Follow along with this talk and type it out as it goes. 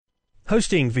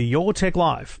Hosting for Your Tech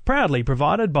Life, proudly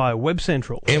provided by Web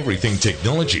Central. Everything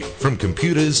technology, from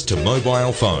computers to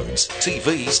mobile phones,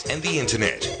 TVs and the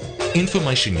internet.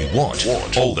 Information you want,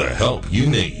 all the help you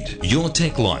need. Your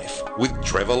Tech Life with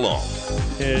Trevor Long.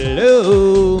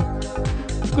 Hello.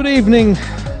 Good evening.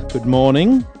 Good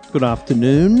morning. Good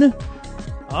afternoon.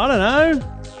 I don't know.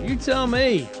 You tell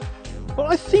me. Well,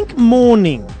 I think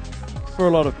morning for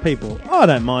a lot of people. I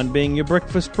don't mind being your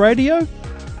breakfast radio.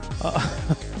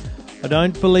 I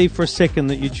don't believe for a second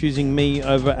that you're choosing me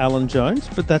over Alan Jones,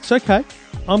 but that's okay.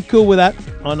 I'm cool with that.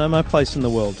 I know my place in the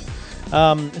world.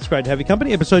 It's great to have your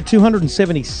company. Episode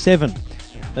 277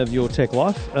 of Your Tech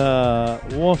Life.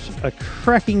 What a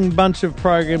cracking bunch of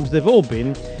programs they've all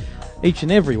been, each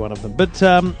and every one of them. But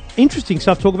interesting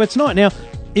stuff to talk about tonight. Now,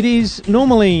 it is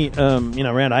normally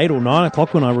around 8 or 9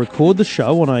 o'clock when I record the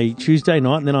show on a Tuesday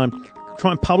night, and then I try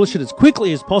and publish it as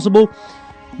quickly as possible.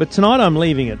 But tonight I'm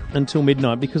leaving it until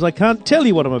midnight because I can't tell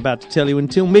you what I'm about to tell you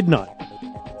until midnight.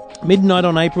 Midnight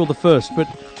on April the 1st, but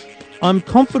I'm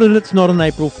confident it's not an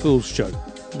April Fool's joke.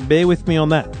 Bear with me on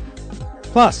that.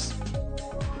 Plus,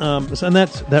 and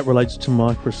that relates to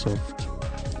Microsoft.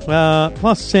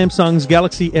 Plus Samsung's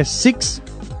Galaxy S6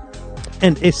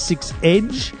 and S6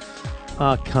 Edge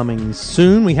are coming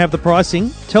soon. We have the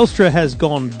pricing. Telstra has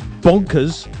gone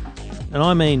bonkers, and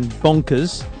I mean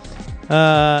bonkers.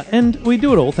 And we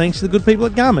do it all thanks to the good people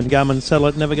at Garmin. Garmin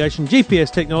satellite navigation, GPS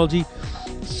technology.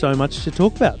 So much to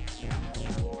talk about.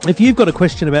 If you've got a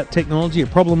question about technology, a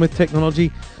problem with technology,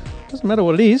 doesn't matter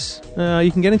what it is, you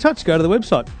can get in touch. Go to the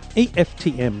website,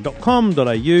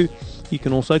 eftm.com.au. You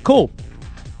can also call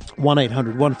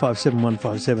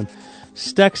 1-800-157-157.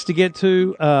 Stacks to get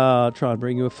to. Try and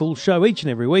bring you a full show each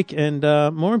and every week. And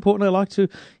more importantly, I'd like to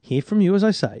hear from you, as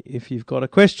I say. If you've got a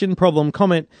question, problem,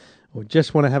 comment, or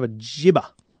just want to have a gibber,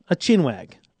 a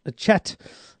chinwag, a chat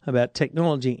about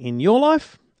technology in your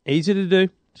life, easy to do.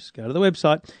 Just go to the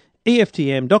website,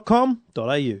 eftm.com.au.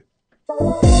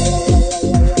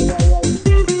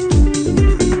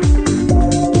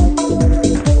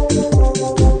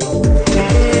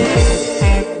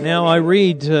 Now, I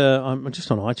read, I'm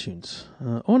just on iTunes.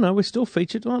 We're still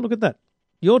featured. Oh, look at that.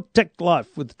 Your Tech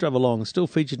Life with Trevor Long, still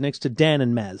featured next to Dan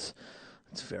and Maz.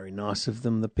 It's very nice of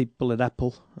them, the people at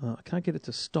Apple. I can't get it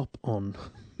to stop on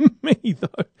me, though.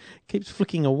 It keeps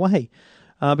flicking away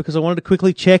because I wanted to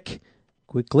quickly check,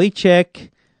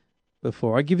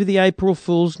 before I give you the April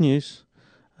Fool's news.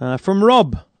 From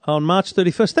Rob on March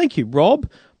 31st. Thank you,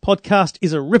 Rob. Podcast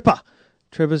is a ripper.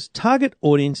 Trevor's target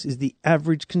audience is the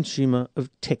average consumer of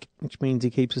tech, which means he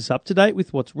keeps us up to date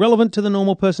with what's relevant to the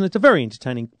normal person. It's a very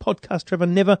entertaining podcast. Trevor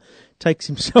never takes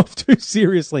himself too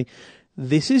seriously.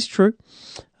 This is true.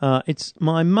 It's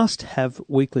my must-have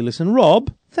weekly listen.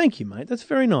 Rob, thank you, mate. That's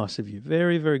very nice of you.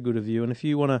 Very, very good of you. And if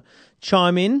you want to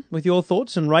chime in with your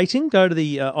thoughts and rating, go to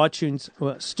the iTunes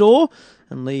store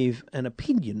and leave an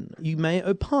opinion. You may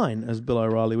opine, as Bill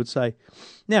O'Reilly would say.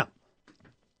 Now,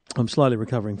 I'm slowly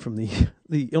recovering from the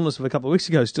illness of a couple of weeks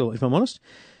ago still, if I'm honest.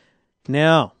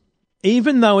 Now,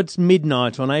 even though it's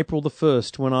midnight on April the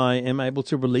 1st when I am able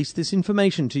to release this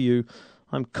information to you,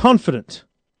 I'm confidence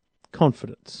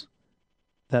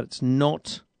that it's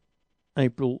not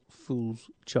April Fool's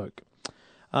joke.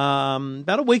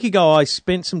 About a week ago, I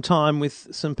spent some time with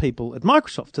some people at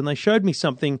Microsoft, and they showed me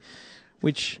something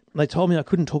which they told me I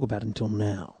couldn't talk about until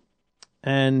now.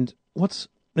 And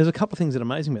there's a couple of things that are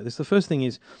amazing about this. The first thing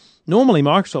is, normally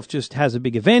Microsoft just has a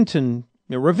big event and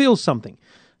reveals something,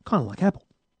 kind of like Apple.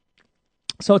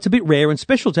 So it's a bit rare and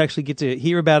special to actually get to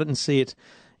hear about it and see it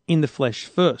in the flesh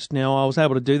first. Now, I was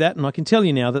able to do that, and I can tell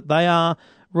you now that they are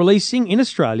releasing in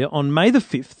Australia on May the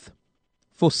 5th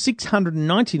for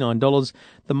 $699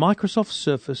 the Microsoft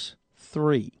Surface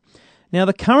 3. Now,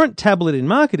 the current tablet in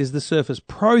market is the Surface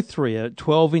Pro 3, a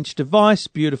 12-inch device,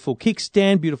 beautiful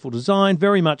kickstand, beautiful design,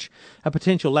 very much a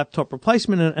potential laptop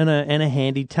replacement and a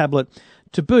handy tablet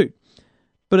to boot.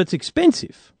 But it's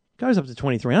expensive. It goes up to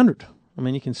 $2,300. I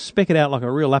mean, you can spec it out like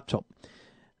a real laptop.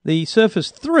 The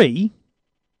Surface 3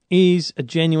 is a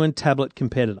genuine tablet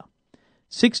competitor.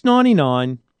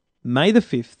 $699, May the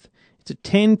 5th. It's a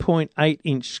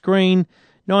 10.8-inch screen,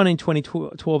 1920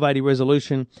 1280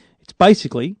 resolution. It's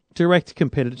basically direct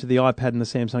competitor to the iPad and the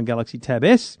Samsung Galaxy Tab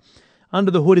S. Under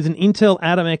the hood is an Intel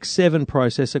Atom X7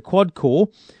 processor, quad-core.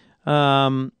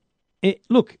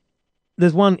 Look,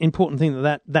 there's one important thing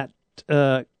that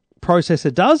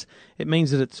processor does. It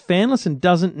means that it's fanless and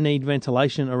doesn't need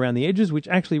ventilation around the edges, which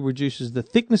actually reduces the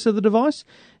thickness of the device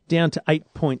down to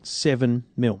 8.7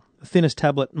 mil, the thinnest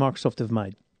tablet Microsoft have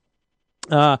made.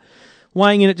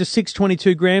 Weighing in at just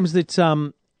 622 grams. That's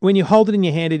when you hold it in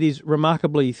your hand, it is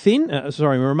remarkably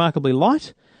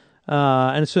light.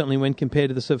 and certainly when compared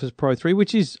to the Surface Pro 3,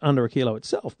 which is under a kilo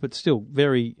itself, but still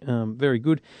very, very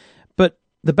good. But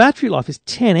the battery life is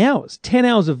 10 hours, 10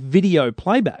 hours of video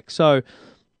playback. So,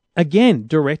 again,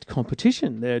 direct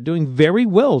competition. They're doing very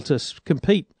well to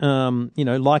compete,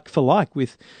 like for like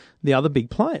with the other big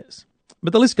players.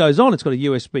 But the list goes on. It's got a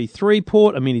USB 3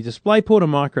 port, a mini display port, a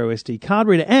micro SD card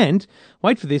reader, and,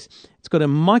 wait for this, it's got a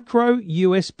micro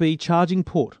USB charging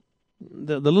port.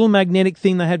 The little magnetic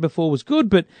thing they had before was good,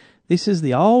 but this is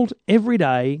the old,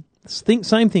 everyday, same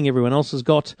thing everyone else has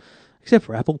got, except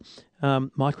for Apple,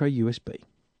 micro USB.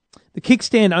 The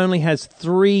kickstand only has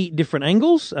 3 different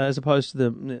angles, as opposed to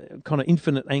the kind of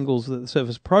infinite angles that the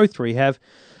Surface Pro 3 have.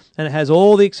 And it has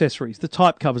all the accessories, the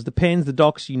type covers, the pens, the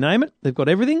docks, you name it. They've got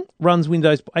everything. Runs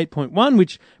Windows 8.1,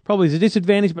 which probably is a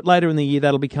disadvantage, but later in the year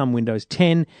that'll become Windows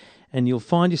 10, and you'll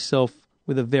find yourself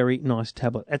with a very nice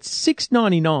tablet. At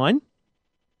 $699,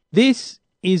 this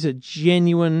is a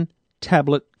genuine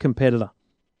tablet competitor.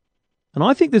 And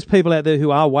I think there's people out there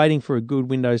who are waiting for a good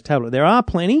Windows tablet. There are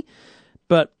plenty,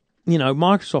 but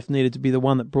Microsoft needed to be the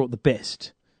one that brought the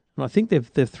best. And I think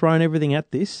they've thrown everything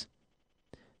at this.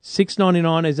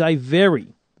 $699 is a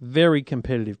very, very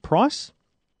competitive price,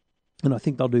 and I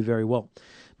think they'll do very well.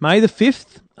 May the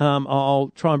 5th,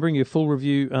 I'll try and bring you a full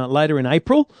review later in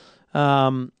April,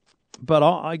 but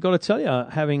I got to tell you,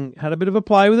 having had a bit of a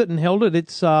play with it and held it,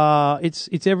 it's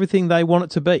everything they want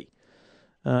it to be.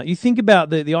 You think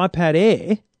about the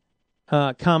iPad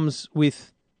Air comes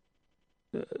with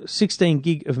 16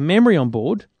 gig of memory on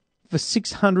board for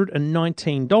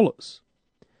 $619.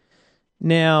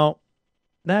 Now,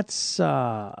 that's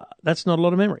not a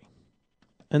lot of memory,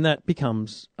 and that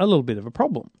becomes a little bit of a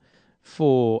problem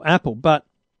for Apple. But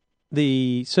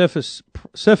the Surface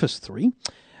 3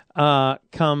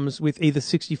 comes with either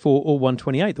 64 or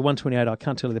 128. The 128 I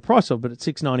can't tell you the price of, but it's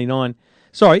 $699.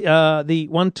 Sorry, the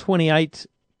 128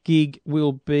 gig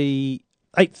will be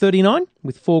 $839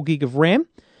 with 4 gig of RAM,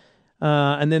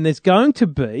 and then there's going to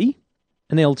be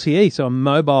an LTE, so a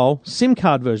mobile SIM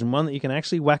card version, one that you can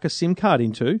actually whack a SIM card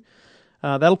into.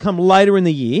 That'll come later in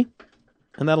the year,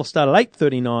 and that'll start at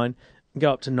 $839 and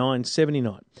go up to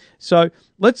 $979. So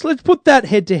let's put that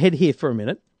head-to-head here for a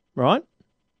minute, right,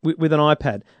 with an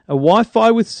iPad. A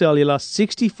Wi-Fi with cellular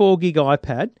 64-gig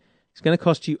iPad is going to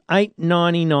cost you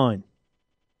 $899,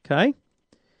 okay?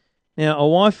 Now, a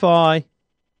Wi-Fi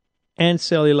and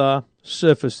cellular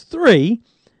Surface 3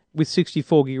 with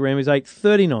 64-gig RAM is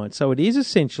 $839, so it is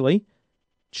essentially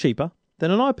cheaper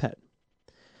than an iPad.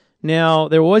 Now,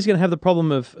 they're always going to have the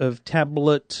problem of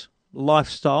tablet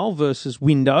lifestyle versus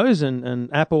Windows, and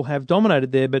Apple have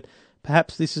dominated there, but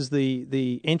perhaps this is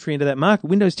the entry into that market.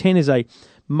 Windows 10 is a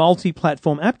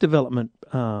multi-platform app development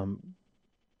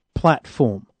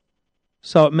platform.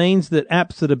 So it means that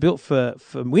apps that are built for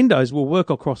Windows will work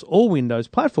across all Windows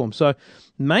platforms. So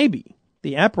maybe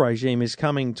the app regime is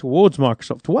coming towards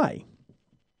Microsoft way.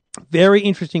 Very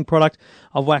interesting product.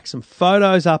 I've whacked some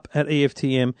photos up at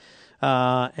EFTM.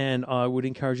 And I would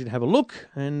encourage you to have a look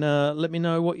and let me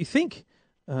know what you think.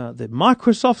 The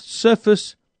Microsoft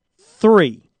Surface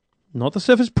 3, not the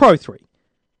Surface Pro 3,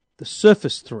 the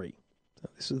Surface 3. So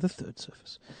this is the third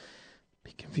Surface.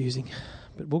 Bit confusing,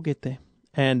 but we'll get there.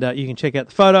 And you can check out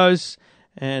the photos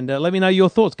and let me know your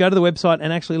thoughts. Go to the website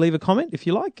and actually leave a comment, if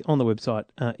you like, on the website,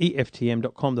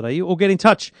 eftm.com.au, or get in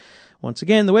touch. Once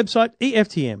again, the website,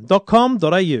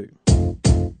 eftm.com.au.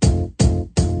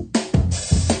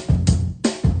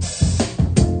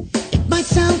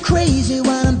 Sound crazy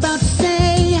what I'm about to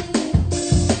say,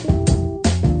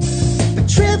 but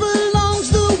Trevor Long's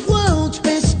the world's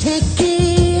best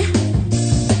techie.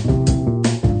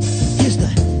 He's the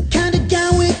kind of guy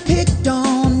we picked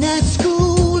on at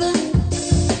school, and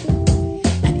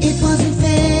it wasn't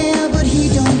fair, but he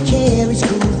don't care, he's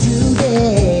cool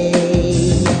today.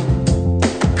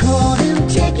 Call him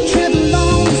techie. Trevor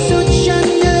Long is such a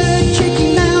nerd, check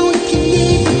him out if you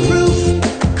need the proof.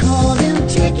 Call him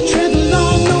techie. Trevor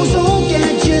knows all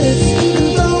gadgets,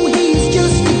 even though he's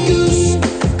just a goose.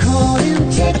 Call him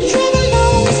techie. Trevor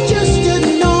Long is just a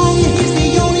norm, he's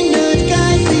the only nerd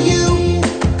guy for you.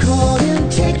 Call him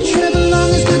techie. Trevor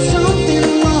Long has got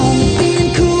something wrong with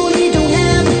being cool, he don't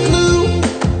have a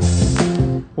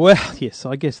clue. Well, yes,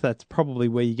 I guess that's probably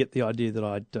where you get the idea that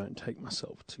I don't take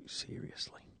myself too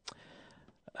seriously.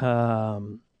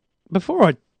 Before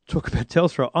I talk about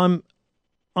Telstra, I'm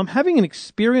having an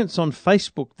experience on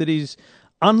Facebook that is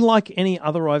unlike any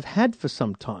other I've had for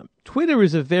some time. Twitter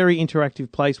is a very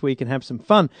interactive place where you can have some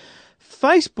fun.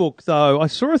 Facebook, though, I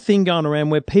saw a thing going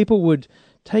around where people would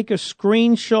take a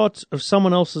screenshot of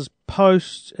someone else's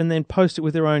post and then post it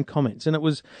with their own comments. And it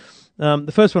was,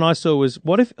 the first one I saw was,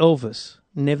 what if Elvis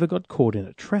never got caught in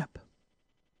a trap?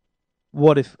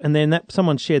 What if, and then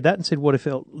someone shared that and said, what if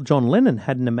John Lennon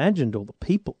hadn't imagined all the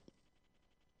people?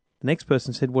 The next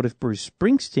person said, what if Bruce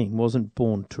Springsteen wasn't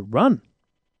born to run?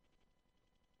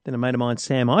 Then a mate of mine,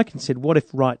 Sam Eichen, said, what if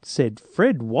Right Said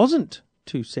Fred wasn't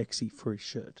too sexy for his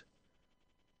shirt?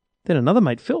 Then another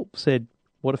mate, Phil, said,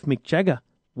 what if Mick Jagger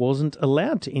wasn't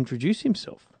allowed to introduce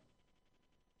himself?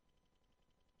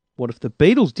 What if the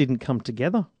Beatles didn't come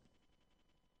together?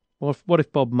 What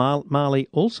if Bob Marley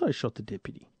also shot the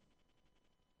deputy?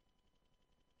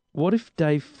 What if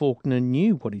Dave Faulkner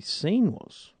knew what his scene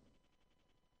was?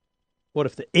 What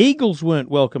if the Eagles weren't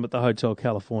welcome at the Hotel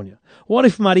California? What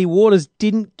if Muddy Waters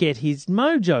didn't get his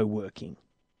mojo working?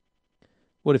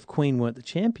 What if Queen weren't the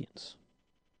champions?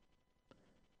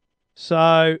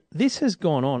 So this has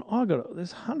gone on.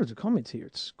 There's hundreds of comments here.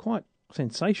 It's quite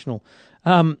sensational.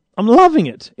 I'm loving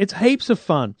it. It's heaps of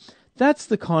fun. That's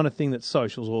the kind of thing that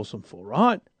social's awesome for,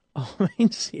 right? I mean,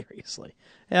 seriously.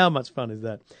 How much fun is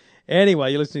that?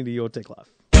 Anyway, you're listening to Your Tech Life.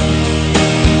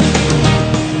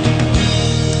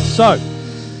 So,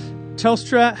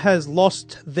 Telstra has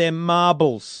lost their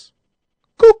marbles.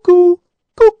 Cuckoo,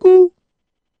 cuckoo.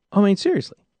 I mean,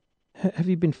 seriously, have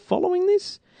you been following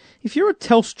this? If you're a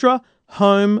Telstra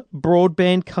home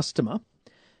broadband customer,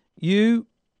 you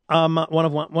are one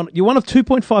of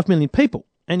 2.5 million people,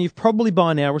 and you've probably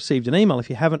by now received an email. If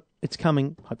you haven't, it's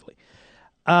coming, hopefully.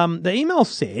 The email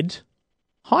said,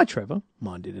 "Hi, Trevor."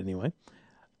 Mine did anyway.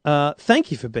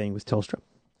 Thank you for being with Telstra.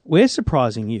 We're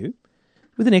surprising you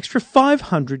with an extra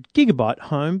 500 gigabyte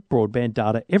home broadband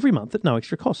data every month at no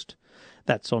extra cost.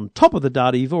 That's on top of the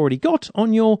data you've already got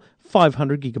on your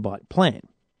 500 gigabyte plan.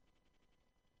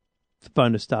 The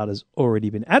bonus data's already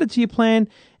been added to your plan,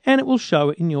 and it will show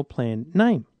it in your plan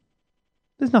name.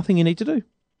 There's nothing you need to do.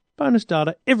 Bonus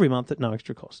data every month at no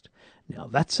extra cost. Now,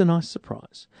 that's a nice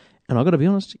surprise. And I've got to be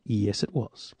honest, yes, it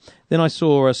was. Then I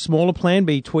saw a smaller plan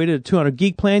be tweeted, a 200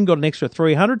 gig plan, got an extra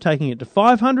 300, taking it to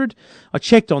 500. I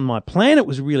checked on my plan. It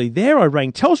was really there. I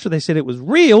rang Telstra. They said it was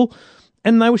real,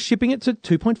 and they were shipping it to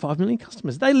 2.5 million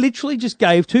customers. They literally just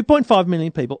gave 2.5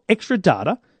 million people extra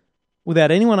data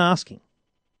without anyone asking.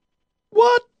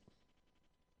 What?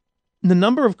 The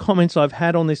number of comments I've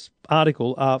had on this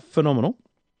article are phenomenal.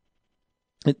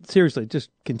 It seriously just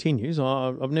continues.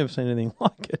 I've never seen anything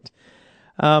like it.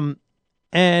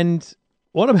 And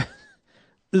what about,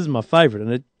 this is my favourite,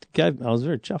 and I was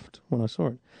very chuffed when I saw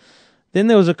it. Then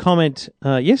there was a comment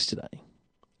yesterday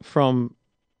from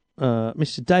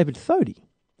Mr. David Thodey,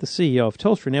 the CEO of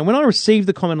Telstra. Now, when I received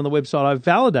the comment on the website, I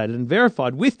validated and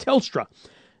verified with Telstra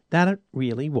that it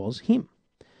really was him.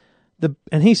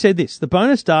 And he said this, the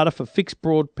bonus data for fixed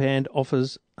broadband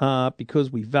offers are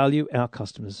because we value our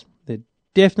customers. They're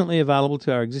definitely available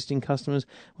to our existing customers.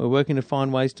 We're working to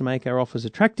find ways to make our offers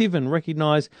attractive and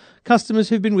recognise customers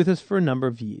who've been with us for a number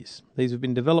of years. These have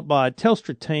been developed by a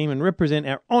Telstra team and represent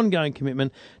our ongoing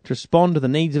commitment to respond to the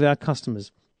needs of our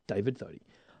customers. David Thodey.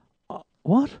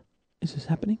 What? Is this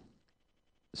happening?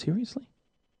 Seriously?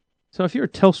 So if you're a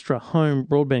Telstra home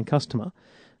broadband customer,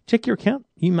 check your account.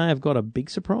 You may have got a big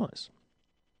surprise.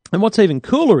 And what's even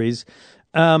cooler is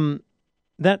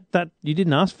that you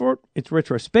didn't ask for it. It's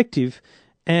retrospective.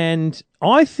 And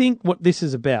I think what this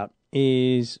is about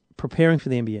is preparing for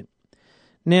the NBN.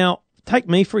 Now, take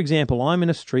me, for example. I'm in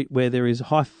a street where there is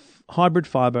hybrid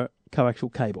fibre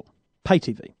coaxial cable, pay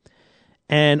TV.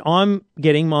 And I'm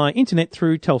getting my internet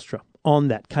through Telstra on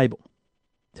that cable.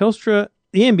 Telstra,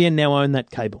 the NBN now own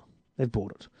that cable. They've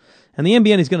bought it. And the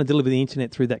NBN is going to deliver the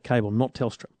internet through that cable, not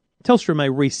Telstra. Telstra may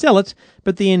resell it,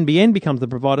 but the NBN becomes the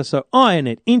provider, so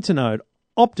iiNet, Internode,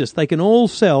 Optus, they can all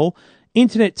sell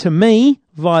internet to me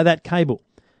via that cable.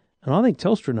 And I think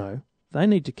Telstra know they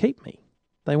need to keep me.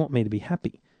 They want me to be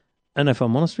happy. And if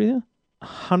I'm honest with you,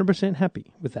 100%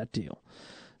 happy with that deal.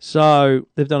 So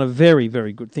they've done a very,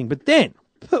 very good thing. But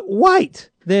wait,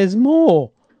 there's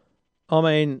more. I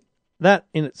mean, that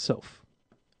in itself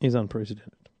is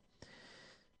unprecedented.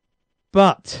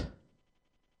 But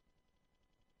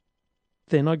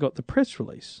then I got the press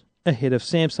release ahead of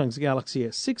Samsung's Galaxy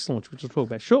S6 launch, which we'll talk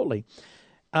about shortly,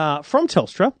 from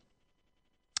Telstra,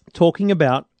 talking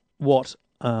about what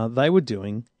they were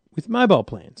doing with mobile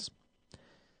plans.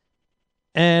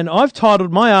 And I've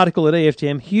titled my article at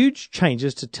EFTM, Huge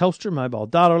Changes to Telstra Mobile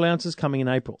Data Allowances Coming in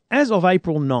April. As of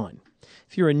April 9,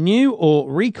 if you're a new or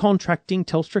recontracting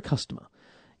Telstra customer,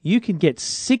 you can get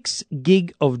 6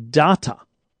 gig of data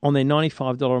on their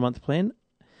 $95 a month plan.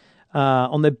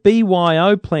 On their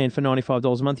BYO plan for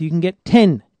 $95 a month, you can get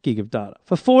 10 gig of data.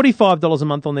 For $45 a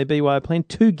month on their BYO plan,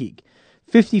 2 gig.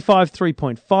 55,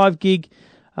 3.5 gig,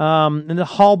 and a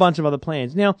whole bunch of other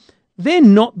plans. Now, They're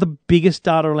not the biggest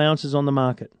data allowances on the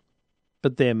market,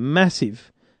 but they're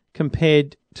massive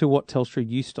compared to what Telstra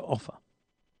used to offer.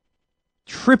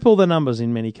 Triple the numbers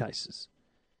in many cases.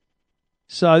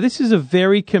 So this is a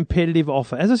very competitive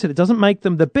offer. As I said, it doesn't make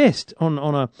them the best on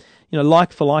a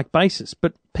like-for-like basis,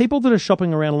 but people that are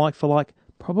shopping around like-for-like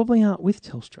probably aren't with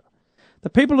Telstra. The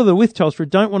people that are with Telstra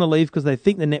don't want to leave because they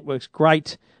think the network's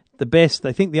great, the best,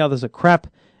 they think the others are crap,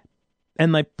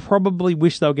 and they probably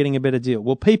wish they were getting a better deal.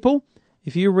 Well, people,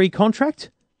 if you recontract,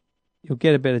 you'll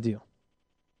get a better deal.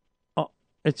 Oh,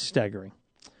 it's staggering.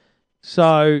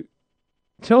 So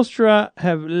Telstra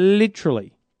have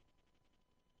literally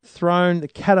thrown the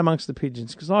cat amongst the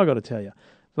pigeons, because I've got to tell you,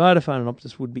 Vodafone and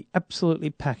Optus would be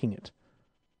absolutely packing it,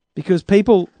 because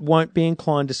people won't be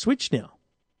inclined to switch now.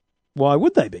 Why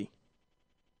would they be?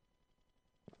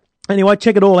 Anyway,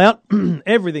 check it all out.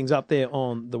 Everything's up there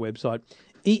on the website,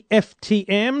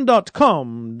 eftm.com.au.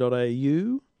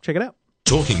 Check it out.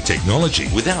 Talking technology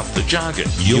without the jargon.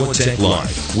 Your Tech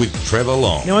Life with Trevor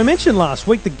Long. Now, I mentioned last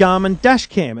week the Garmin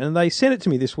Dashcam, and they sent it to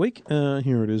me this week.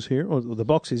 Here it is here, or the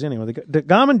box is anyway. The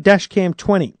Garmin Dashcam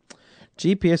 20.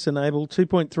 GPS-enabled,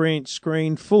 2.3-inch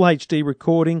screen, full HD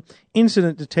recording,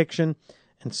 incident detection,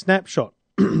 and snapshot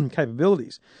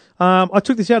capabilities. I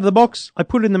took this out of the box. I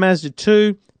put it in the Mazda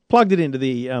 2, plugged it into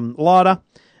the lighter,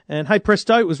 and hey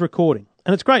presto, it was recording.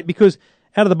 And it's great because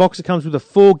out of the box it comes with a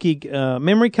 4 gig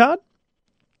memory card.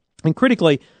 And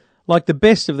critically, like the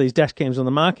best of these dash cams on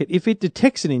the market, if it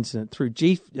detects an incident through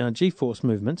G-force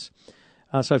movements,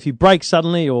 so if you brake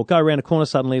suddenly or go around a corner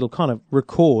suddenly, it'll kind of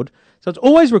record. So it's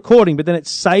always recording, but then it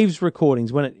saves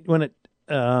recordings when it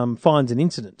finds an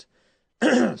incident.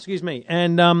 Excuse me.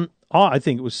 And I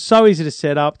think it was so easy to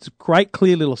set up. It's a great,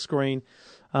 clear little screen.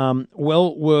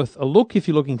 Well worth a look if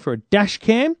you're looking for a dash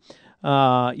cam.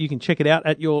 You can check it out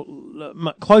at your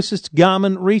closest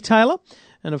Garmin retailer.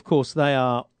 And, of course, they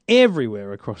are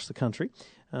everywhere across the country,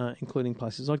 including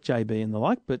places like JB and the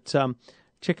like. But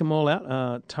check them all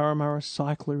out. Turramurra,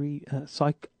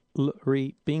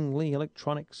 Cyclery, Bingley,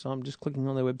 Electronics. I'm just clicking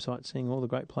on their website, seeing all the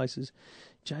great places.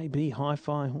 JB,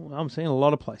 Hi-Fi. I'm seeing a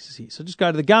lot of places here. So just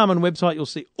go to the Garmin website. You'll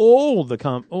see all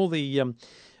the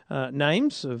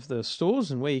names of the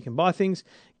stores and where you can buy things.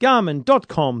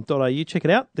 Garmin.com.au. Check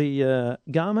it out. The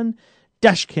Garmin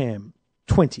Dashcam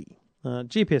 20.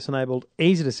 GPS enabled,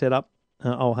 easy to set up.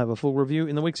 I'll have a full review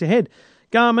in the weeks ahead.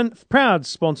 Garmin, proud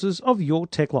sponsors of Your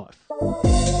Tech Life.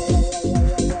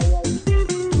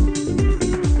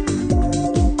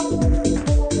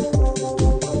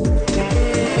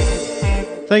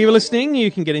 Thank you for listening.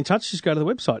 You can get in touch. Just go to the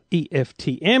website,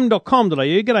 eftm.com.au.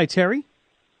 G'day, Terry.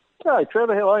 Hey,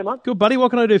 Trevor. How are you, mate? Good, buddy. What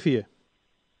can I do for you?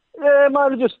 Yeah,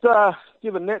 mate, just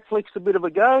giving Netflix a bit of a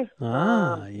go.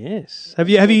 Yes. Have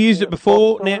you used it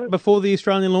before the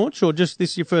Australian launch, or just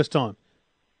this is your first time?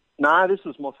 No, this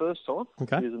is my first time.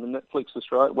 Okay. Using the Netflix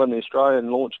Australia. When the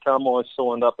Australian launch came, I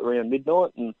signed up around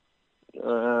midnight, and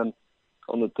on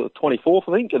the 24th,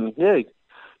 I think, and yeah,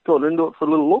 got into it for a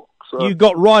little look. So. You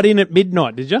got right in at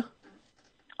midnight, did you?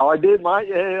 I did, mate.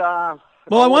 Yeah.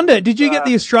 Well, I wonder, did you get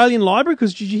the Australian library?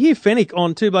 Because did you hear Fennick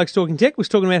on Two Blokes Talking Tech was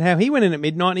talking about how he went in at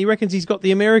midnight and he reckons he's got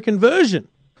the American version?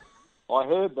 I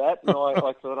heard that, and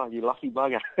I thought, oh, you lucky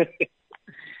bugger.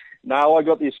 No, I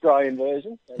got the Australian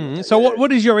version. So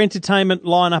what is your entertainment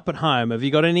line-up at home? Have you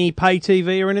got any pay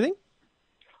TV or anything?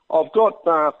 I've got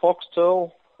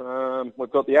Foxtel.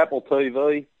 We've got the Apple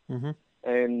TV. Mm-hmm.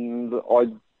 And I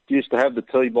used to have the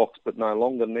T-Box, but no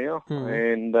longer now.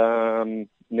 And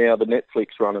now the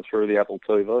Netflix running through the Apple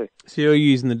TV. So you're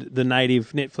using the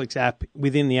native Netflix app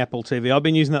within the Apple TV. I've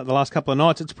been using that the last couple of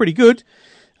nights. It's pretty good.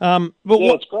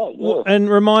 It's great. Yeah. And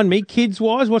remind me,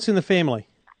 kids-wise, what's in the family?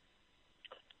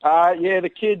 The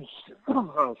kids.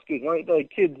 Excuse me. The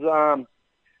kids. They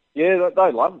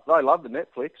love the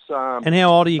Netflix. And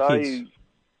how old are your kids?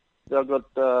 They've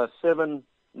got 7,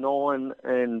 9,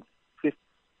 and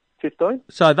 15.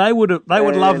 So they would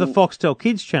love the Foxtel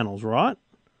Kids channels, right?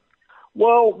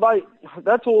 Well,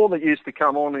 that's all that used to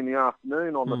come on in the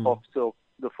afternoon on the Foxtel.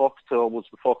 The Foxtel was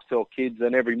the Foxtel Kids,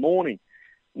 and every morning.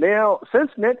 Now,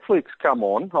 since Netflix come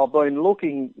on, I've been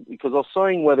looking because I've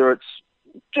seen whether it's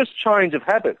just change of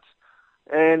habits,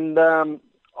 and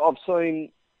I've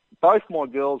seen both my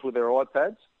girls with their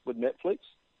iPads with Netflix.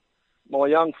 My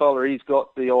young fella, he's got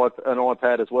an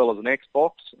iPad as well as an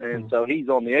Xbox, and so he's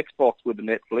on the Xbox with the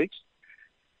Netflix.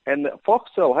 And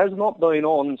Foxtel has not been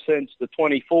on since the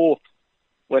 24th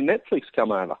when Netflix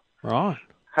come over. Right.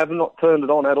 Have not turned it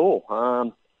on at all.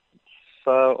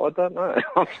 So I don't know.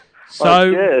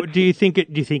 So do you think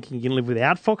you can live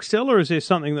without Foxtel, or is there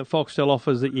something that Foxtel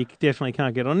offers that you definitely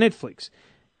can't get on Netflix?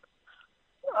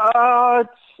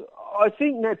 I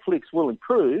think Netflix will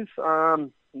improve.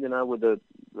 With the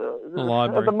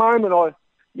library. At the moment, I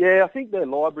think their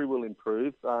library will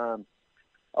improve. I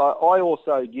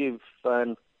also give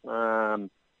when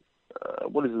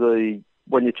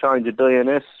you change a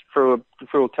DNS through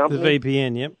a company? The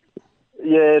VPN, yep.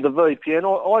 Yeah, the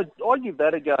VPN. I give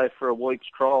that a go for a week's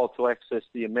trial to access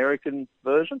the American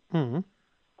version. Mm-hmm.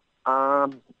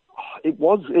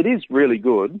 It is really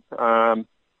good,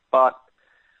 but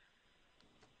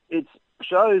it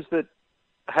shows that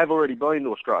have already been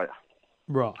to Australia.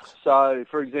 Right. So,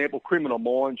 for example, Criminal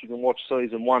Minds, you can watch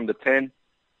season 1 to 10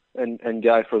 and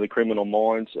go for the Criminal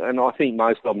Minds, and I think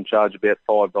most of them charge about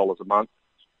 $5 a month,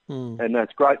 and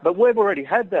that's great. But we've already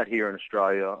had that here in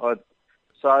Australia.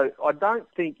 So I don't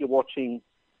think you're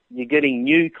getting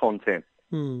new content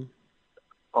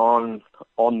on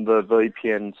the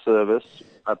VPN service,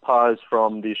 opposed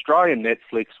from the Australian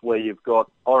Netflix, where you've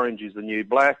got Orange is the New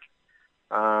Black,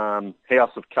 House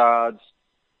of Cards.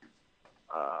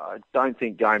 I don't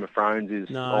think Game of Thrones is.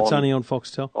 No, it's only on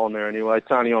Foxtel. On there anyway.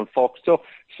 It's only on Foxtel.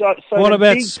 So what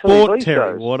about sport, TV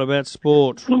Terry? shows, What about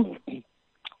sport?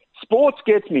 Sports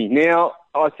gets me. Now,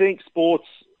 I think sports,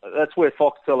 that's where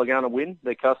Foxtel are going to win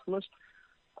their customers.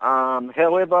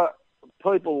 However,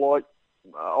 people like,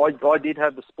 I did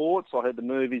have the sports, I had the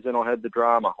movies, and I had the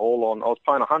drama all on. I was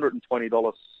paying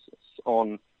 $120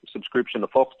 on subscription to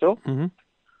Foxtel. Mm-hmm.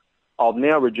 I've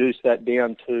now reduced that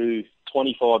down to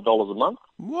 $25 a month.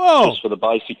 Whoa! Just for the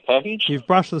basic package. You've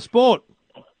brushed the sport.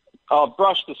 I've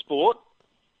brushed the sport.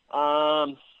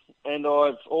 And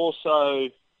I've also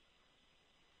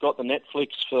got the Netflix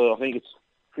for, I think it's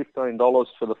 $15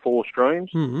 for the 4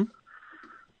 streams. Mm-hmm.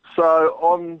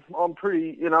 So I'm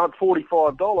pretty, at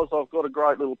 $45, I've got a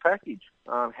great little package.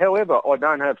 However, I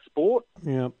don't have sport.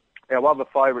 Yep. Our other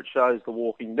favourite show is The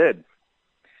Walking Dead.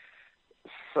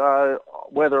 So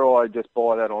whether I just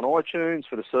buy that on iTunes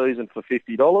for the season for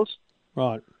 $50,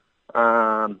 right?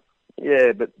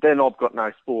 But then I've got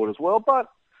no sport as well. But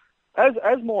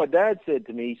as my dad said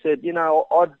to me, he said,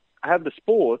 I'd have the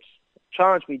sports,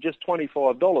 charge me just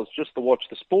 $25 just to watch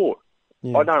the sport.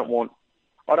 Yeah. I don't want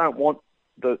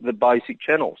the basic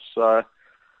channels. So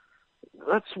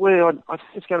that's where I think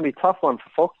it's going to be a tough one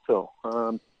for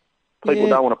Foxtel. People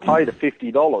don't want to pay the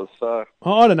 $50. So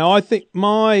I don't know. I think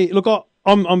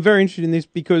I'm very interested in this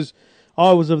because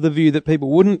I was of the view that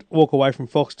people wouldn't walk away from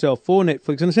Foxtel for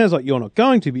Netflix, and it sounds like you're not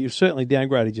going to, but you've certainly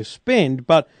downgraded your spend.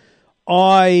 But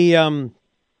I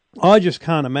just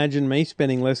can't imagine me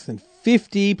spending less than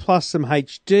 $50 plus some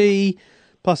HD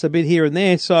plus a bit here and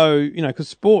there. So because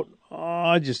sport,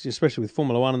 especially with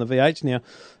Formula One and the V8s now.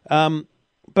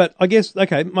 But I guess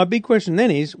my big question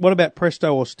then is, what about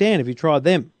Presto or Stan? Have you tried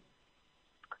them?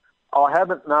 I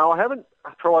haven't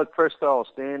tried Presto or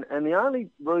Stan, and the only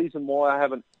reason why I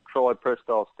haven't tried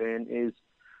Presto or Stan is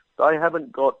they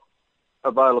haven't got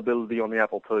availability on the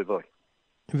Apple TV.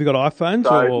 Have you got iPhones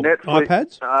or Netflix,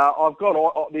 iPads? I've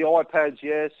got the iPads,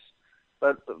 yes.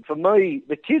 But for me,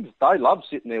 the kids, they love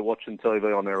sitting there watching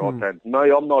TV on their iPad. Me,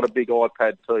 I'm not a big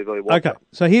iPad TV watcher. Okay,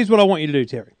 so here's what I want you to do,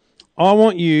 Terry. I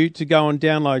want you to go and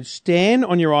download Stan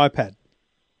on your iPad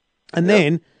and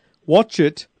then watch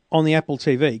it on the Apple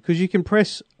TV, because you can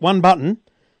press one button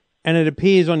and it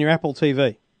appears on your Apple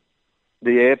TV. The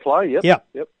AirPlay, yep.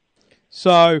 Yep.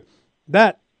 So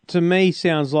that, to me,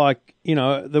 sounds like,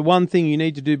 the one thing you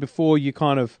need to do before you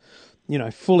kind of,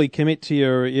 fully commit to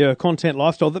your content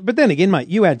lifestyle. But then again, mate,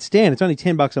 you add Stan, it's only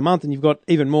 $10 a month and you've got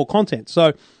even more content.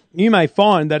 So you may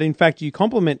find that, in fact, you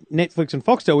complement Netflix and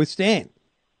Foxtel with Stan.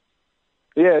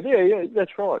 Yeah,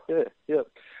 that's right, yeah.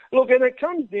 Look, and it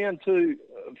comes down to,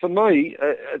 for me,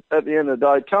 at the end of the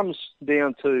day, it comes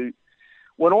down to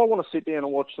when I want to sit down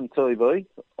and watch some TV,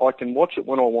 I can watch it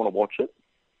when I want to watch it,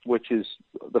 which is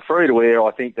the free-to-air.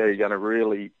 I think they're going to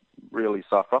really, really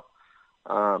suffer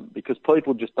because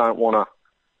people just don't want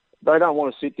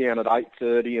to sit down at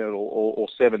 8:30 or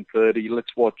 7:30.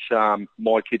 Let's watch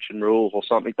My Kitchen Rules or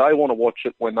something. They want to watch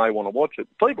it when they want to watch it.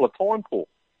 People are time poor.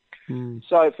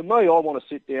 So for me, I want to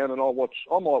sit down and I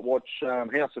might watch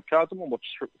House of Cards. I'm going to watch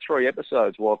 3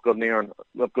 episodes while I've got an hour and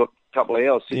I've got a couple of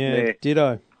hours sitting there.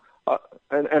 Ditto.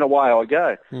 And away I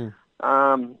go.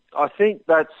 I think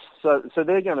that's so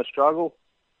they're going to struggle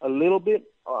a little bit.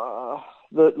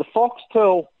 The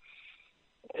Foxtel,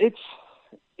 it's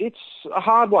a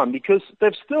hard one because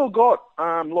they've still got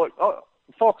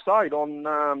Fox 8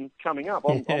 on coming up.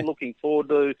 I'm looking forward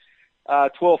to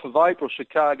 12th of April,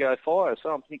 Chicago Fire. So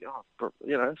I'm thinking,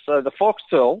 so the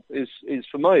Foxtel is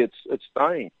for me, it's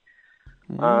staying.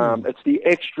 It's the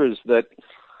extras that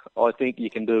I think you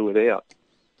can do without.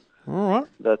 All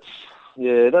right.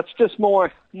 that's just my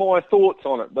thoughts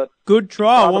on it. But good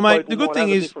try. other Well, mate, people the good might thing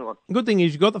have a is different one.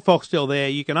 you've got the Foxtel there.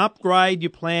 You can upgrade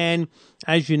your plan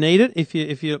as you need it.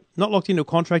 If you're not locked into a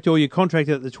contract or you're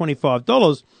contracted at the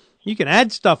 $25, you can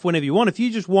add stuff whenever you want. If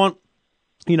you just want,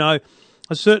 a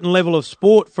certain level of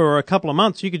sport for a couple of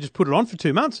months, you could just put it on for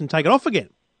 2 months and take it off again.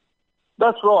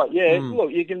 That's right, yeah.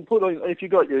 Look, you can put on, if you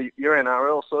got your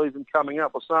NRL season coming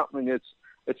up or something, it's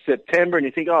September and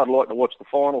you think, I'd like to watch the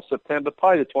finals September,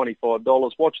 pay the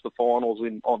 $25, watch the finals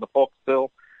on the Foxtel,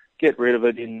 get rid of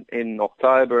it in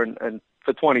October, and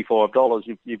for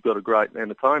 $25 you've got a great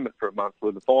entertainment for a month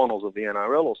with the finals of the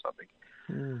NRL or something.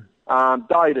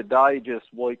 Day to day, just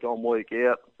week on, week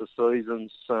out, the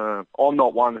seasons. I'm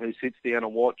not one who sits down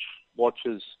and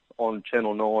watches on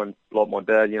Channel 9 like my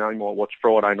dad. He might watch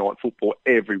Friday night football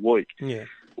every week. Yeah.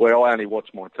 Where I only watch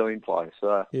my team play.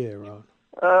 So yeah, right.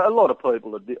 A lot of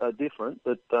people are different,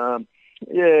 but and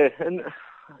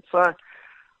so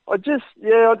I don't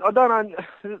know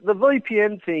the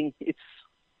VPN thing.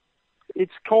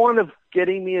 It's kind of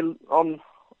getting me on.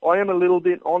 I am a little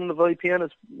bit on the VPN.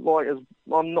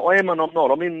 I am and I'm not.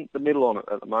 I'm in the middle on it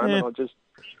at the moment. Yeah.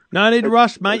 No need to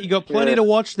rush, mate. You got plenty to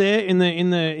watch there in the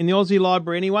Aussie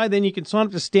library anyway. Then you can sign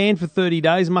up to Stan for 30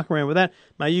 days. Muck around with that,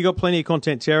 mate. You got plenty of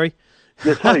content, Terry.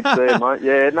 There's heaps there, mate.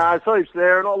 Yeah, no, it's heaps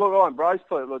there. And I embrace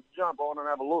people. Jump on and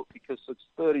have a look because it's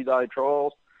 30-day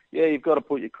trials. Yeah, you've got to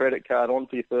put your credit card on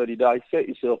for your 30 days. Set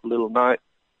yourself a little note.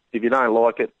 If you don't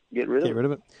like it, get rid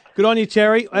of it. Good on you,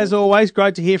 Terry. As always,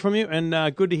 great to hear from you,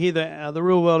 and good to hear the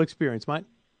real world experience, mate.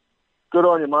 Good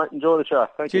on you, mate. Enjoy the show.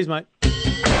 Thank you. Cheers, mate.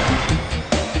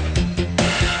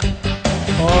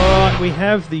 All right, we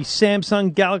have the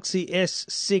Samsung Galaxy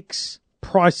S6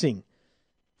 pricing.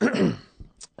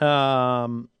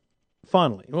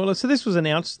 Finally. Well, so this was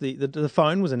announced, the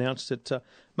phone was announced at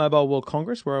Mobile World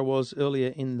Congress, where I was earlier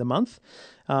in the month.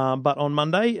 But on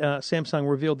Monday, Samsung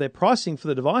revealed their pricing for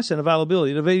the device and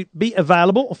availability to be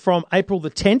available from April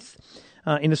the 10th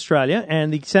in Australia.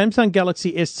 And the Samsung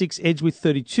Galaxy S6 Edge with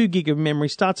 32 gig of memory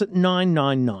starts at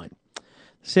 $999.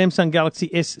 Samsung Galaxy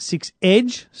S6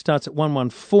 Edge starts at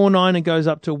 $1149 and goes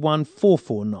up to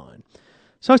 $1449.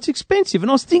 So it's expensive. And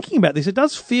I was thinking about this. It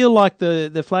does feel like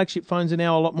the flagship phones are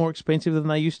now a lot more expensive than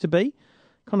they used to be.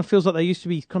 Kind of feels like they used to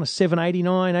be kind of $789,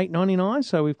 $899.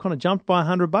 So we've kind of jumped by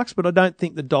 $100, but I don't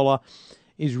think the dollar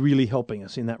is really helping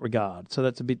us in that regard. So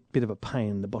that's a bit of a pain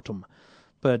in the bottom.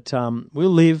 But we'll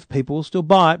live. People will still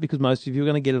buy it because most of you are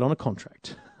going to get it on a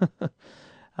contract.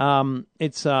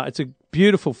 It's a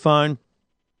beautiful phone.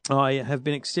 I have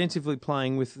been extensively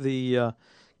playing with the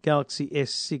Galaxy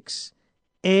S6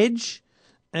 Edge.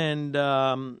 And,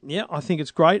 I think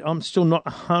it's great. I'm still not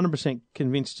 100%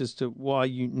 convinced as to why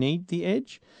you need the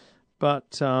Edge.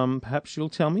 But perhaps you'll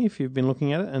tell me if you've been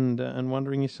looking at it and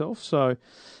wondering yourself. So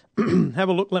have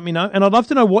a look, let me know. And I'd love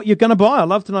to know what you're going to buy. I'd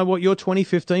love to know what your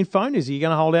 2015 phone is. Are you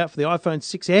going to hold out for the iPhone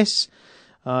 6S?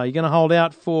 Are you going to hold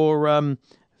out for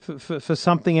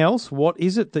something else? What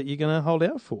is it that you're going to hold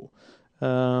out for?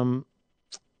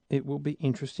 It will be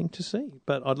interesting to see,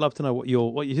 but I'd love to know what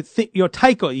you think your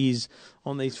take is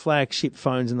on these flagship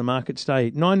phones in the market today.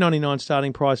 $999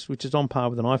 starting price, which is on par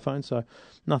with an iPhone, so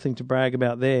nothing to brag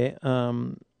about there.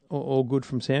 All good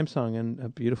from Samsung, and a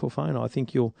beautiful phone. I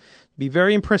think you'll be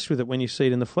very impressed with it when you see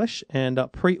it in the flesh. And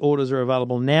pre-orders are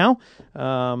available now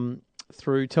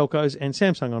through telcos and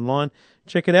Samsung online.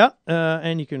 Check it out,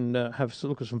 and you can have a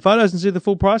look at some photos and see the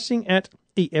full pricing at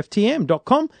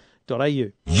EFTM.com.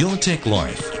 Your Tech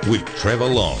Life with Trevor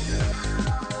Long.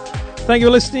 Thank you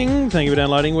for listening. Thank you for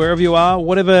downloading wherever you are,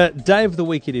 whatever day of the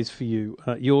week it is for you.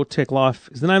 Your Tech Life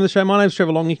is the name of the show. My name is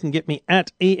Trevor Long. You can get me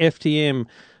at EFTM.com.au.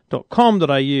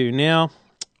 Now,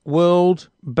 World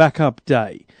Backup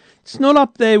Day. It's not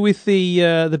up there with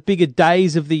the bigger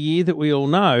days of the year that we all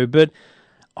know, but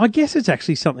I guess it's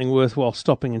actually something worthwhile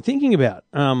stopping and thinking about.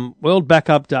 World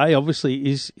Backup Day obviously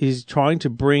is trying to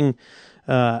bring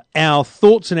our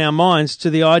thoughts and our minds to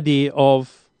the idea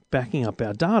of backing up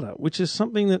our data, which is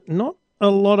something that not a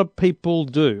lot of people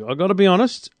do. I've got to be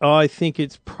honest, I think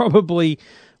it's probably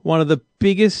one of the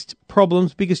biggest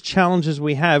problems, biggest challenges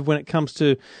we have when it comes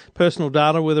to personal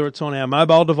data, whether it's on our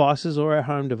mobile devices or our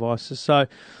home devices. So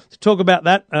to talk about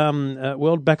that,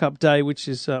 World Backup Day, which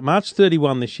is March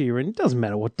 31 this year, and it doesn't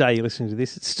matter what day you're listening to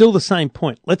this, it's still the same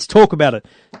point. Let's talk about it.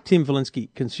 Tim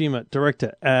Valinsky, Consumer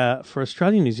Director for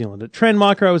Australia New Zealand at Trend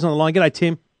Micro, is on the line. G'day,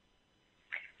 Tim.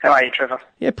 How are you, Trevor?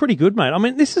 Yeah, pretty good, mate. I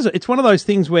mean, it's one of those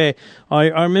things where I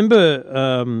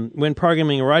remember when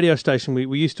programming a radio station,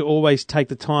 we used to always take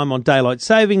the time on daylight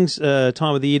savings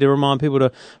time of the year to remind people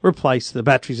to replace the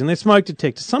batteries in their smoke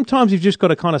detectors. Sometimes you've just got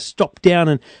to kind of stop down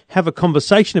and have a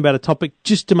conversation about a topic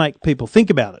just to make people think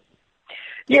about it.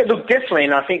 Yeah, look, definitely,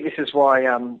 and I think this is why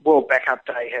World Backup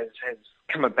Day has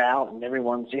come about, and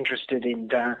everyone's interested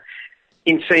in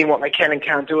seeing what they can and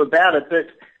can't do about it. But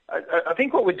I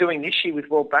think what we're doing this year with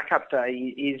World Backup Day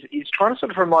is trying to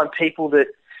sort of remind people that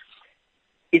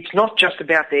it's not just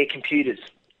about their computers.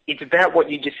 It's about what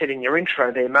you just said in your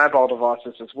intro, their mobile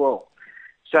devices as well.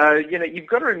 So, you've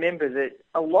got to remember that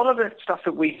a lot of the stuff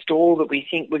that we store that we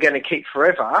think we're going to keep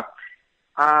forever,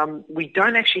 we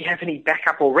don't actually have any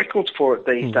backup or records for it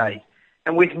these days.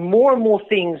 And with more and more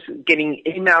things getting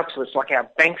emailed to us, like our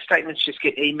bank statements just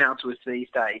get emailed to us these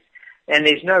days, and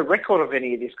there's no record of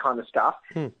any of this kind of stuff,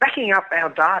 backing up our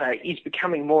data is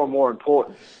becoming more and more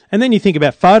important. And then you think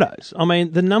about photos. I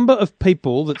mean, the number of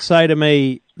people that say to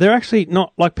me, they're actually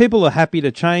not, like, people are happy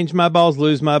to change mobiles,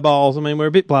 lose mobiles. I mean, we're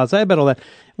a bit blasé about all that.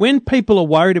 When people are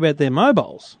worried about their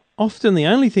mobiles, often the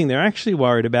only thing they're actually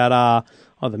worried about are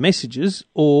either messages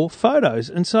or photos.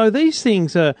 And so these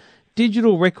things are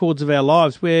digital records of our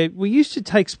lives, where we used to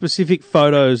take specific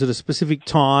photos at a specific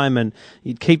time and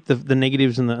you'd keep the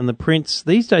negatives and the prints.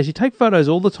 These days you take photos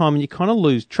all the time and you kind of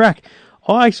lose track.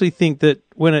 I actually think that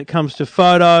when it comes to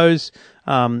photos,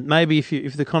 maybe if you're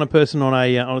the kind of person on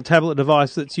a tablet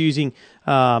device that's using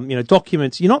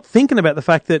documents, you're not thinking about the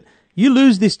fact that you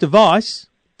lose this device,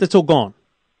 that's all gone.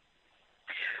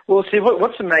 Well, see,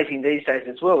 what's amazing these days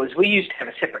as well is we used to have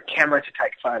a separate camera to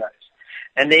take photos.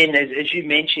 And then, as you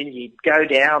mentioned, you'd go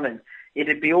down and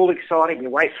it'd be all exciting. You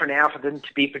wait for an hour for them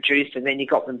to be produced and then you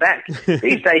got them back.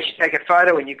 These days you take a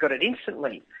photo and you've got it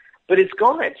instantly. But it's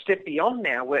gone that step beyond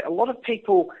now, where a lot of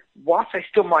people, whilst they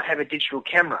still might have a digital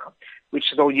camera, which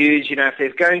they'll use, if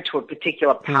they're going to a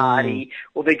particular party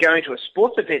or they're going to a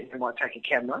sports event, they might take a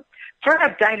camera. For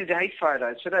our day-to-day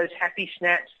photos, for those happy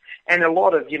snaps and a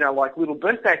lot of, like little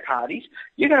birthday parties,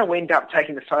 you're going to end up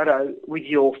taking the photo with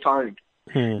your phone,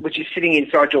 which is sitting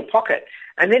inside your pocket.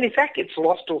 And then if that gets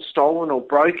lost or stolen or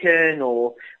broken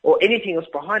or anything else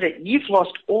behind it, you've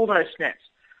lost all those snaps.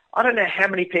 I don't know how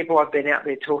many people I've been out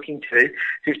there talking to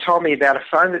who've told me about a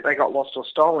phone that they got lost or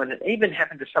stolen. It even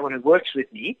happened to someone who works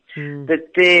with me, that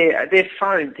their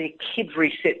kids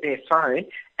reset their phone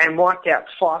and wiped out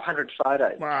 500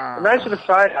 photos. Wow. And those are the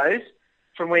photos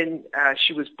from when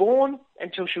she was born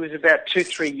until she was about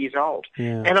 2-3 years old.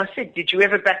 Yeah. And I said, did you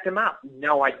ever back them up?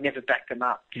 No, I'd never backed them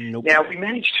up. Nope. Now, we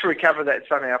managed to recover that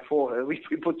somehow for her. We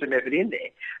put some effort in there.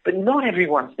 But not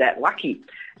everyone's that lucky.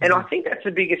 And I think that's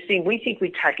the biggest thing. We think we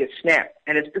take a snap,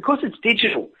 and it's because it's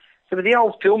digital. So with the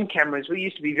old film cameras, we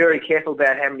used to be very careful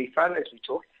about how many photos we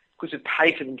took because it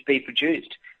paid for them to be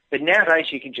produced. But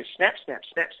nowadays, you can just snap, snap,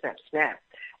 snap, snap, snap.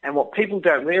 And what people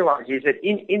don't realise is that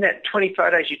in that 20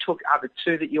 photos you took are the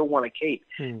 2 that you'll want to keep.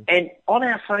 And on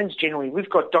our phones generally, we've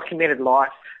got documented life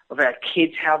of our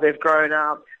kids, how they've grown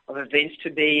up, of events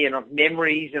to be, and of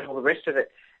memories and all the rest of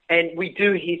it. And we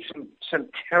do hear some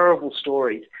terrible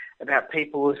stories about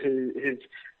people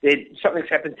something's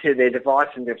happened to their device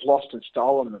and they've lost and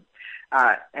stolen them.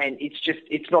 And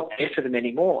it's not there for them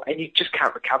anymore, and you just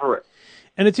can't recover it.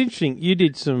 And it's interesting, you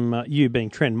did you being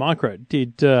Trend Micro,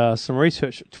 did some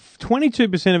research.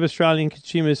 22% of Australian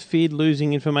consumers feared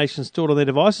losing information stored on their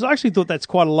devices. I actually thought that's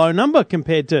quite a low number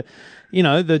compared to,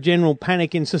 the general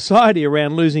panic in society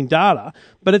around losing data.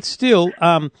 But it's still,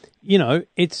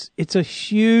 it's a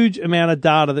huge amount of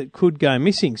data that could go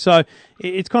missing. So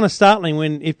it's kind of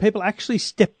startling if people actually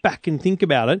step back and think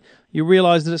about it, you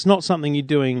realise that it's not something you're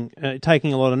doing,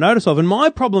 taking a lot of notice of. And my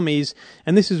problem is,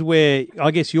 and this is where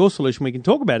I guess your solution we can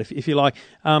talk about, if you like,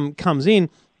 comes in.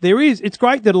 It's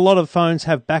great that a lot of phones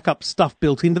have backup stuff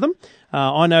built into them.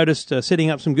 I noticed setting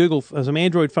up some some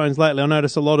Android phones lately, I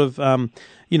noticed a lot of,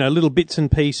 little bits and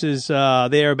pieces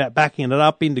there about backing it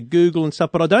up into Google and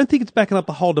stuff, but I don't think it's backing up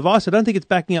the whole device. I don't think it's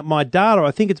backing up my data.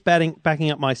 I think it's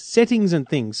backing up my settings and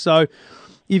things. So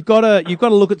you've got to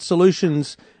look at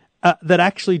solutions that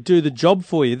actually do the job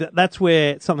for you. That's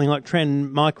where something like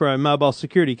Trend Micro Mobile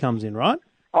Security comes in, right?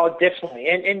 Oh, definitely.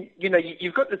 And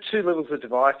you've got the 2 levels of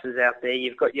devices out there.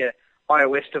 You've got your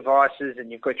iOS devices and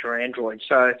you've got your Android.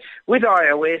 So with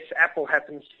iOS, Apple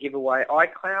happens to give away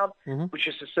iCloud, which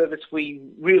is a service we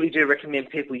really do recommend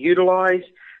people utilise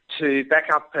to back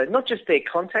up not just their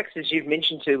contacts, as you've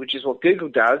mentioned to, which is what Google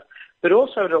does, but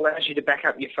also it allows you to back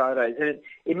up your photos. And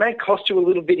it may cost you a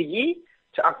little bit a year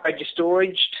to upgrade your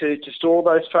storage to store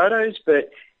those photos, but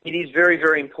It is very,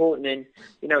 very important. And,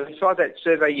 inside that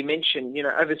survey you mentioned,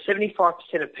 over 75%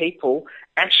 of people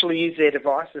actually use their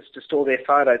devices to store their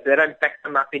photos. They don't back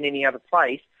them up in any other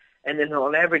place. And then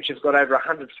on average, have got over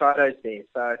 100 photos there.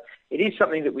 So it is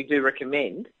something that we do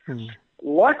recommend.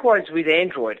 Likewise with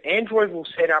Android. Android will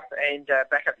set up and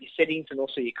back up your settings and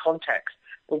also your contacts.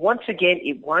 But once again,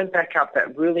 it won't back up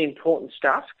that really important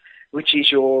stuff, which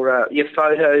is your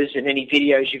photos and any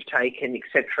videos you've taken,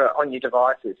 etc., on your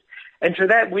devices. And for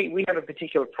that, we have a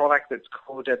particular product that's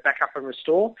called Backup and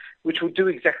Restore, which will do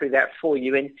exactly that for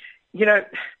you. And,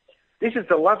 this is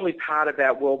the lovely part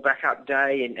about World Backup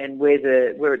Day and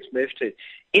where it's moved to.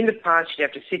 In the past, you'd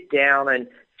have to sit down and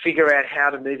figure out how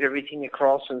to move everything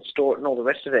across and store it and all the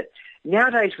rest of it.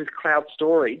 Nowadays, with cloud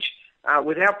storage,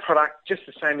 with our product, just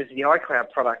the same as the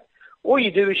iCloud product, all you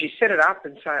do is you set it up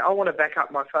and say, I want to back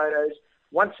up my photos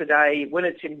once a day when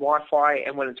it's in Wi-Fi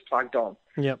and when it's plugged on.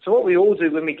 Yep. So what we all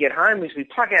do when we get home is we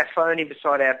plug our phone in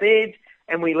beside our bed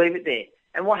and we leave it there.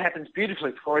 And what happens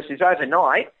beautifully for us is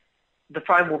overnight, the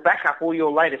phone will back up all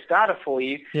your latest data for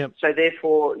you. Yep. So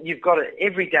therefore, you've got it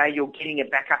every day. You're getting a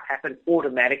backup happen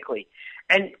automatically.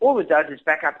 And all it does is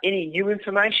back up any new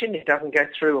information. It doesn't go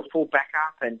through a full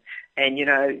backup and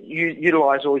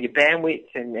utilize all your bandwidth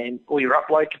and all your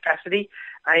upload capacity.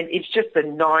 And it's just a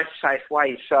nice, safe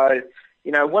way. So,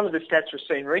 one of the stats we've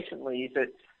seen recently is that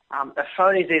a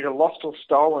phone is either lost or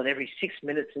stolen every 6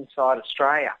 minutes inside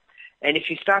Australia. And if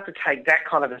you start to take that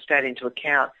kind of a stat into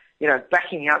account,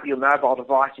 backing up your mobile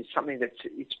device is something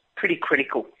it's pretty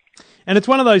critical. And it's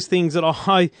one of those things that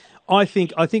I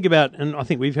think about, and I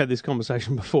think we've had this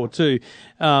conversation before too.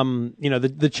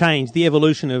 The change, the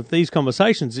evolution of these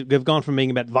conversations. They've gone from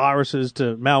being about viruses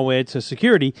to malware to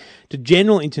security to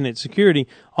general internet security.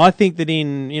 I think that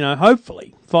in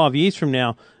hopefully 5 years from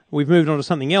now, we've moved on to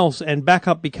something else, and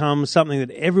backup becomes something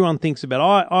that everyone thinks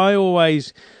about. I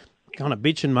always kind of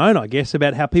bitch and moan, I guess,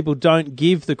 about how people don't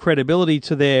give the credibility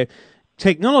to their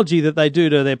technology that they do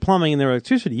to their plumbing and their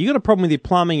electricity. You got a problem with your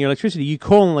plumbing, your electricity, you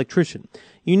call an electrician.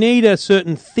 You need a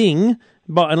certain thing,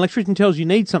 but an electrician tells you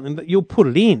need something, but you'll put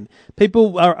it in.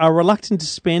 People are reluctant to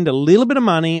spend a little bit of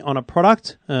money on a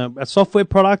product, a software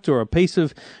product or a piece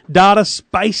of data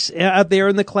space out there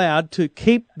in the cloud to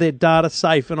keep their data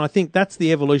safe. And I think that's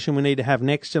the evolution we need to have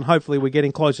next, and hopefully we're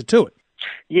getting closer to it.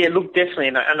 Yeah, look, definitely,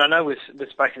 and I know we've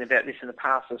spoken about this in the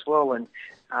past as well, and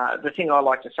the thing I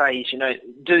like to say is,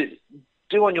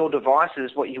 do on your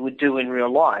devices what you would do in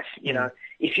real life.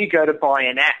 If you go to buy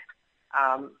an app,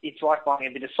 it's like buying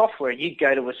a bit of software. You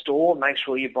go to a store, make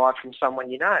sure you buy it from someone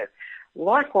you know.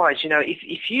 Likewise,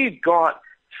 if you got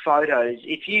photos,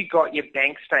 if you got your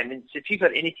bank statements, if you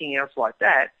got anything else like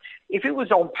that, if it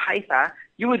was on paper,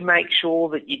 you would make sure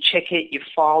that you check it, you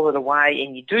file it away,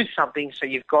 and you do something so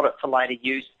you've got it for later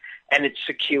use and it's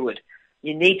secured.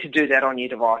 You need to do that on your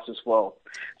device as well.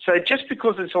 So just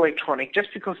because it's electronic, just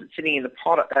because it's sitting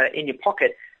in your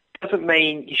pocket, doesn't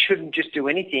mean you shouldn't just do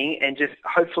anything and just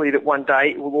hopefully that one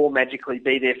day it will all magically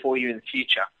be there for you in the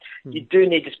future. You do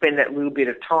need to spend that little bit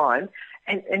of time.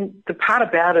 And the part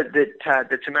about it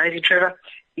that's amazing, Trevor,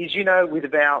 is, with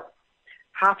about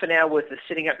half an hour worth of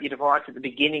setting up your device at the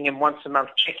beginning and once a month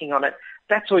checking on it,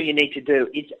 that's all you need to do.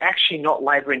 It's actually not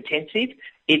labour intensive.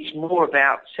 It's more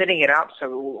about setting it up so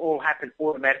it will all happen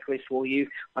automatically for you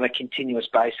on a continuous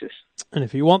basis. And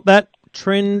if you want that,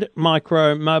 Trend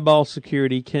Micro Mobile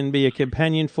Security can be a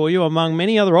companion for you among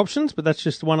many other options, but that's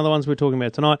just one of the ones we're talking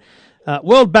about tonight.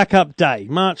 World Backup Day,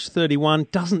 March 31.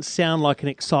 Doesn't sound like an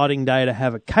exciting day to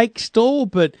have a cake stall,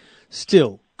 but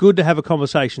still, good to have a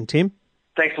conversation, Tim.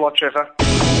 Thanks a lot, Trevor.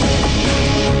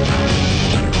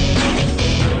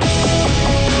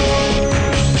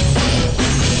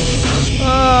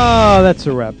 That's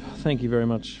a wrap. Thank you very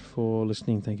much for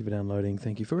listening. Thank you for downloading.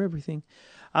 Thank you for everything.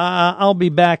 I'll be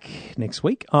back next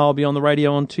week. I'll be on the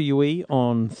radio on 2UE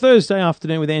on Thursday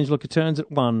afternoon with Angela Caterns at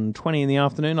 1:20 in the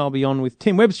afternoon. I'll be on with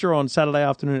Tim Webster on Saturday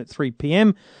afternoon at 3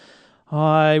 p.m.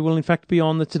 I will, in fact, be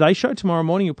on the Today Show tomorrow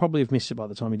morning. You'll probably have missed it by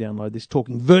the time you download this,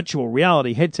 talking virtual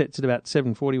reality headsets at about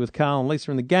 7:40 with Carl and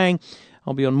Lisa and the gang.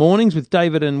 I'll be on mornings with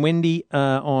David and Wendy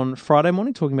on Friday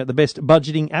morning, talking about the best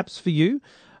budgeting apps for you.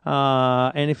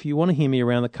 And if you want to hear me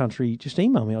around the country, just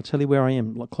email me. I'll tell you where I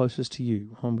am, closest to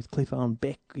you. I'm with Cliff Owen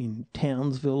Beck in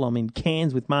Townsville. I'm in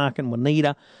Cairns with Mark and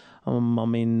Juanita.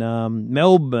 I'm in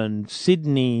Melbourne,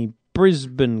 Sydney,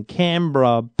 Brisbane,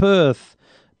 Canberra, Perth,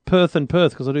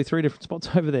 because I do 3 different spots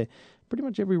over there. Pretty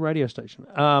much every radio station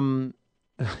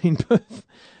in Perth.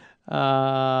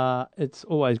 It's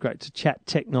always great to chat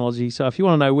technology. So if you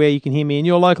want to know where you can hear me in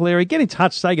your local area, get in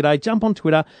touch, say good day, jump on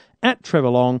Twitter @Trevor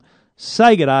Long.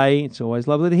 say good day. It's always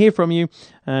lovely to hear from you.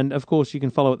 And, of course, you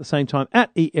can follow at the same time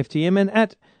at EFTM and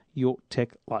at Your Tech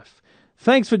Life.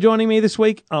 Thanks for joining me this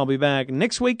week. I'll be back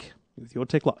next week with Your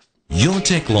Tech Life. Your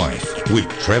Tech Life with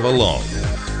Trevor Long.